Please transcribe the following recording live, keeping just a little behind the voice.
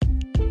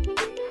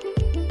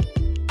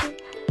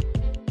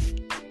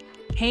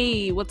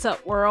Hey, what's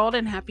up, world?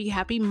 And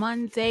happy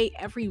Monday,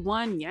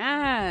 everyone.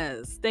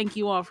 Yes. Thank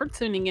you all for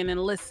tuning in and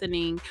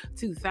listening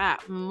to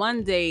that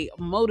Monday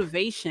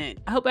motivation.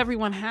 I hope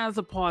everyone has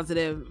a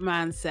positive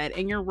mindset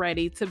and you're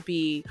ready to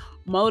be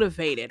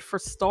motivated. For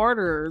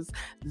starters,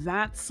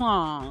 that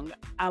song,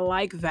 I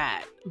Like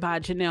That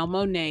by Janelle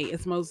Monet,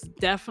 is most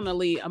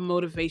definitely a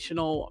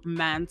motivational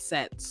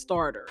mindset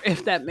starter,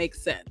 if that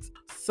makes sense.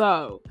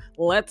 So,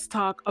 let's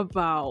talk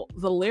about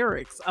the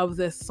lyrics of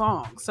this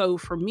song. So,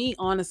 for me,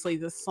 honestly,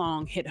 this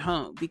song hit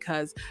home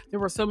because there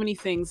were so many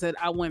things that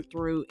I went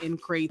through in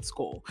grade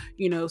school,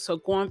 so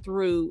going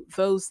through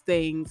those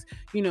things,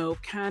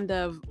 kind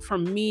of for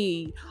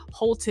me,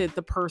 halted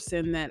the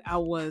person that I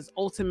was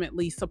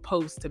ultimately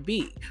supposed to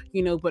be,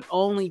 but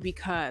only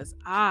because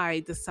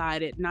I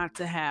decided not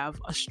to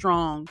have a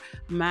strong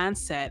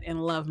mindset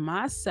and love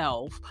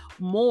myself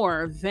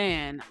more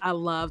than I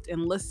loved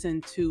and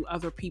listened to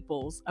other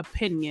people's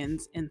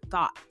opinions and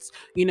thoughts.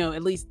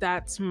 At least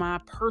that's my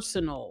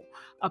personal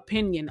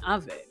opinion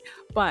of it.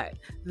 But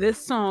this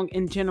song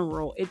in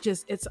general,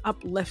 it's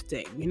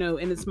uplifting,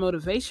 and it's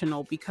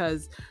motivational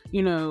because,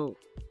 you know,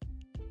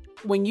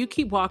 when you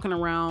keep walking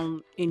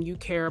around and you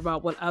care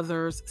about what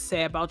others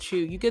say about you,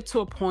 you get to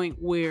a point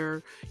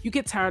where you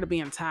get tired of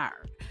being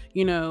tired,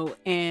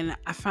 and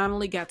I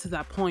finally got to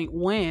that point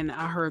when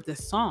I heard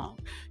this song,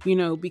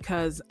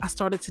 because I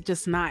started to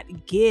just not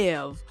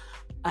give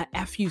a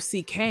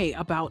fuck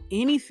about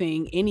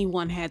anything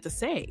anyone had to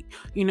say.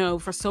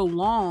 For so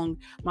long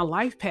my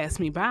life passed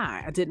me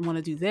by. I didn't want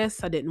to do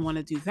this, I didn't want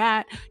to do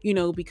that,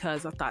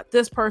 because I thought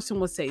this person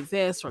would say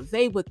this or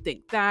they would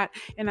think that,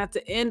 and at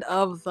the end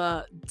of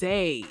the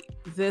day,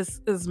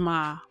 this is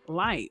my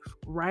life,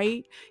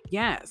 right?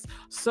 Yes.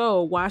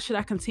 So why should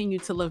I continue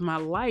to live my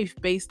life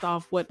based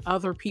off what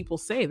other people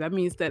say? That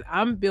means that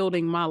I'm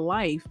building my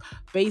life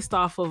based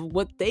off of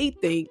what they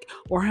think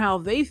or how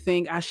they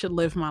think I should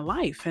live my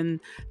life, and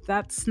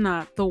that's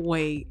not the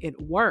way it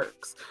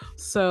works.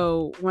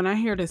 So when I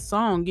hear this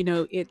song,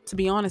 to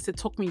be honest, it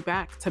took me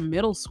back to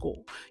middle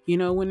school,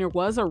 when there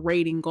was a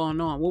rating going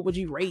on. What would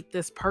you rate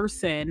this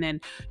person?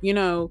 And,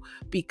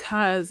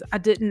 because I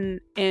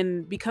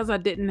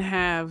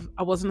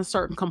wasn't a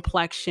certain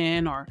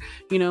complexion, or,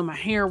 my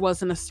hair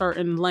wasn't a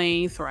certain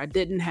length, or I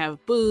didn't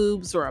have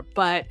boobs or a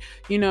butt,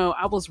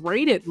 I was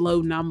rated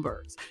low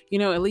numbers.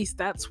 At least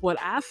that's what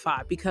I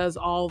thought, because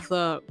all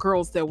the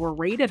girls that were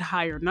rated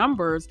higher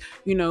numbers,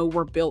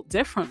 were built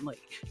differently,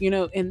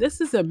 and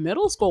this is a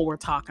middle school we're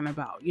talking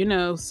about,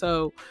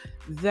 so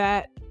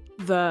that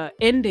the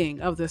ending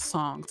of this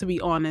song, to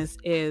be honest,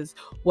 is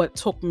what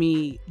took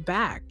me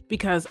back,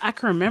 because I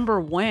can remember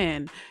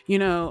when,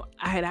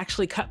 I had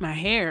actually cut my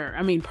hair,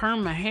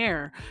 perm my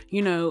hair,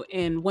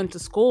 and went to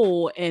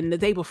school. And the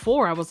day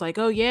before, I was like,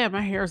 oh yeah,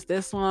 my hair's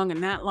this long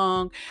and that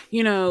long,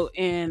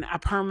 and I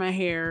permed my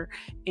hair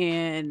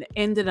and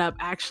ended up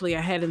actually,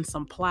 I had in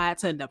some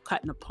plaits, I ended up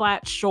cutting the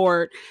plait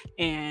short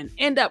and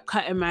end up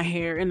cutting my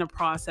hair in the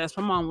process.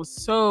 My mom was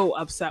so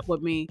upset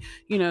with me,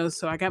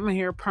 so I got my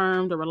hair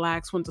permed to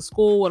relax, went to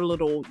school with a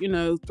little,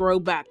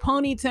 throwback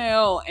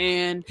ponytail.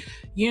 And,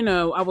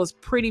 I was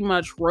pretty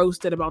much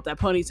roasted about that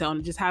ponytail. And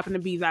it just happened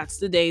to be that's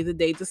the day that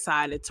they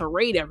decided to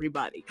rate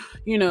everybody,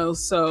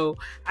 so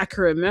I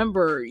can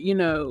remember,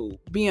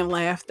 being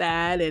laughed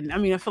at. And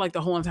I feel like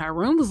the whole entire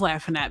room was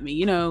laughing at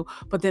me,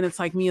 but then it's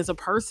like, me as a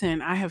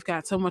person, I have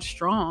got so much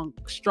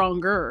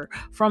stronger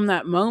from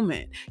that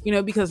moment,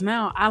 because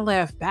now I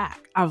laugh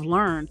back. I've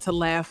learned to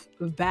laugh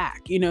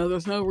back.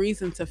 There's no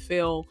reason to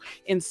feel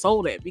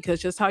insulted,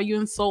 because just how you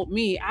insult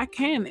me, I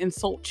can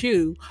insult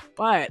you,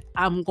 but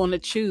I'm going to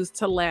choose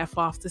to laugh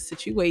off the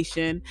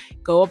situation,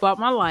 go about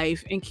my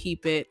life, and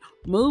keep it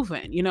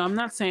moving. I'm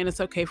not saying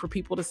it's okay for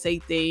people to say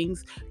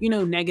things,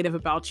 negative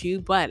about you,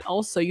 but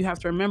also you have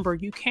to remember,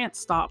 you can't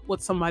stop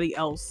what somebody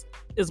else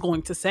is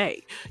going to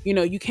say.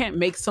 You can't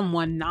make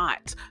someone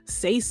not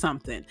say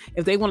something.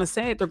 If they want to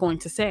say it, they're going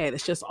to say it.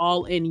 It's just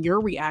all in your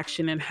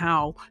reaction and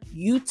how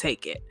you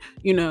take it,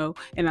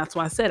 and that's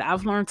why I said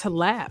I've learned to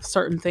laugh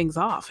certain things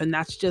off, and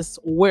that's just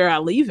where I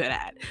leave it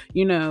at,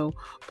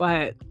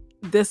 but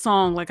this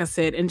song, like I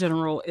said, in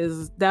general,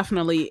 is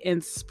definitely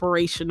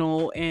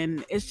inspirational,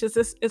 and it's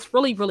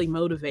really, really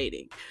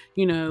motivating,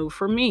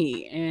 for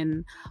me.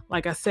 And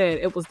like I said,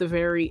 it was the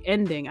very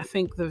ending. I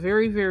think the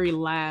very, very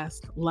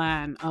last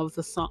line of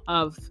the song,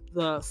 of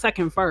the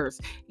second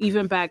verse,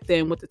 even back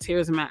then with the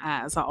tears in my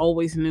eyes, I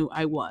always knew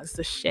I was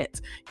the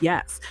shit.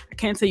 Yes. I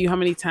can't tell you how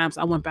many times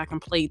I went back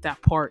and played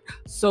that part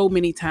so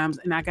many times,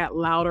 and I got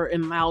louder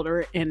and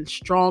louder and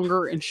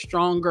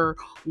stronger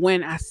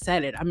when I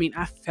said it.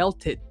 I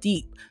felt it deep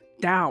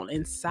down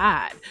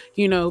inside,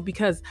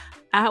 because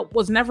I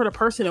was never the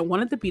person that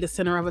wanted to be the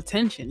center of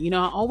attention.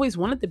 I always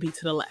wanted to be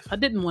to the left. I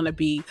didn't want to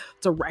be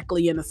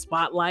directly in the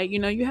spotlight.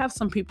 You have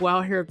some people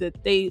out here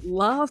that they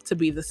love to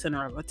be the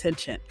center of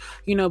attention,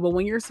 but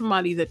when you're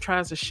somebody that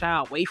tries to shy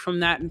away from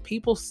that and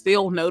people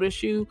still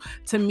notice you,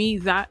 to me,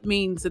 that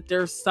means that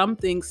there's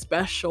something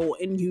special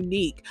and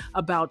unique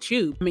about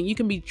you. I mean, you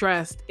can be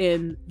dressed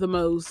in the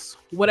most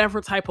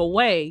whatever type of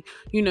way,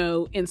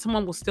 and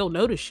someone will still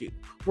notice you.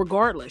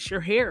 Regardless, your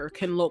hair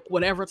can look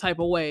whatever type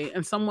of way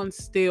and someone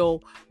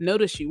still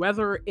notice you,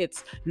 whether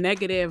it's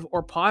negative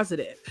or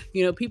positive.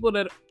 People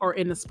that are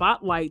in the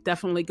spotlight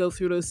definitely go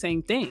through those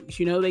same things.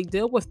 They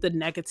deal with the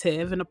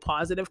negative and the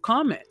positive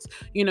comments.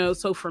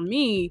 So for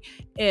me,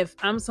 if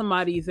I'm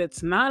somebody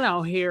that's not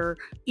out here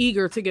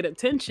eager to get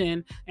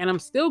attention and I'm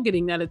still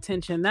getting that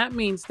attention, that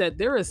means that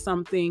there is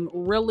something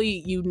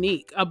really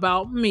unique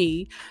about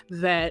me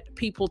that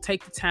people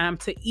take the time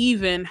to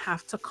even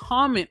have to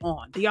comment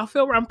on. Do y'all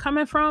feel where I'm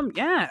coming from?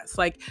 Yes.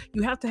 Like,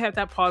 you have to have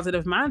that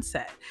positive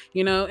mindset,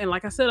 and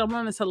like I said, I'm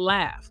learning to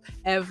laugh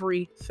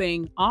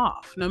everything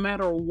off, no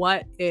matter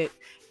what it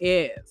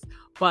is.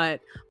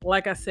 But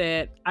like I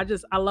said,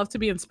 I love to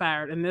be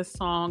inspired, and this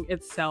song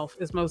itself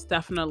is most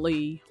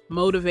definitely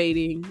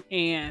motivating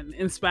and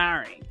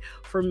inspiring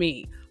for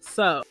me.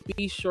 So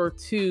be sure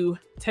to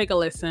take a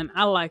listen.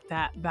 I Like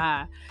That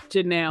by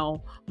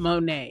Janelle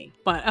Monáe.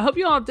 But I hope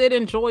you all did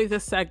enjoy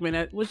this segment.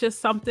 It was just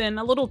something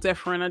a little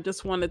different. I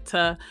just wanted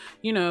to,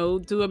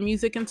 do a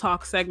music and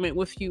talk segment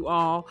with you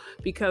all,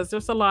 because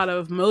there's a lot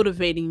of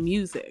motivating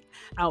music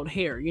out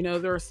here.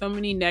 There are so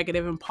many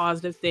negative and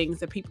positive things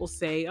that people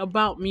say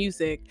about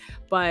music.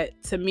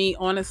 But to me,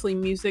 honestly,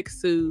 music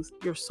soothes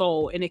your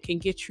soul and it can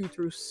get you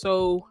through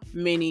so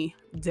many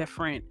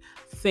different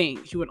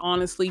things. You would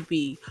honestly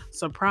be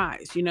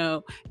surprised,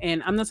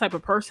 and I'm the type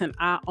of person,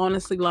 I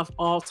honestly love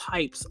all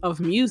types of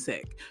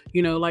music,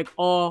 like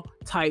all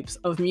types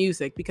of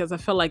music, because I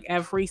feel like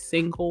every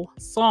single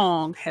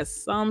song has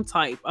some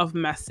type of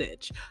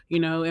message,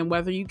 and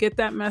whether you get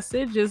that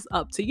message is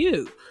up to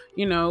you,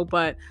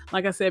 but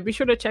like I said, be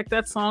sure to check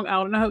that song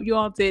out, and I hope you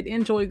all did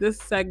enjoy this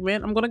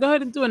segment. I'm going to go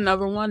ahead and do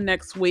another one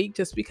next week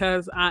just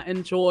because I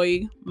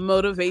enjoy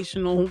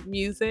motivational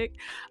music,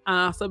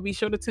 so be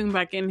sure to tune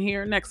back in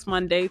here next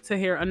Monday to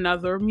hear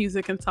another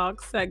music and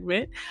talk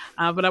segment,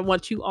 but I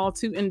want you all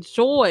to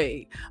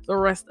enjoy the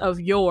rest of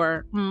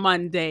your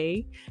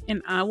Monday,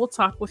 and I will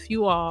talk with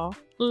you all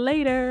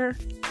later.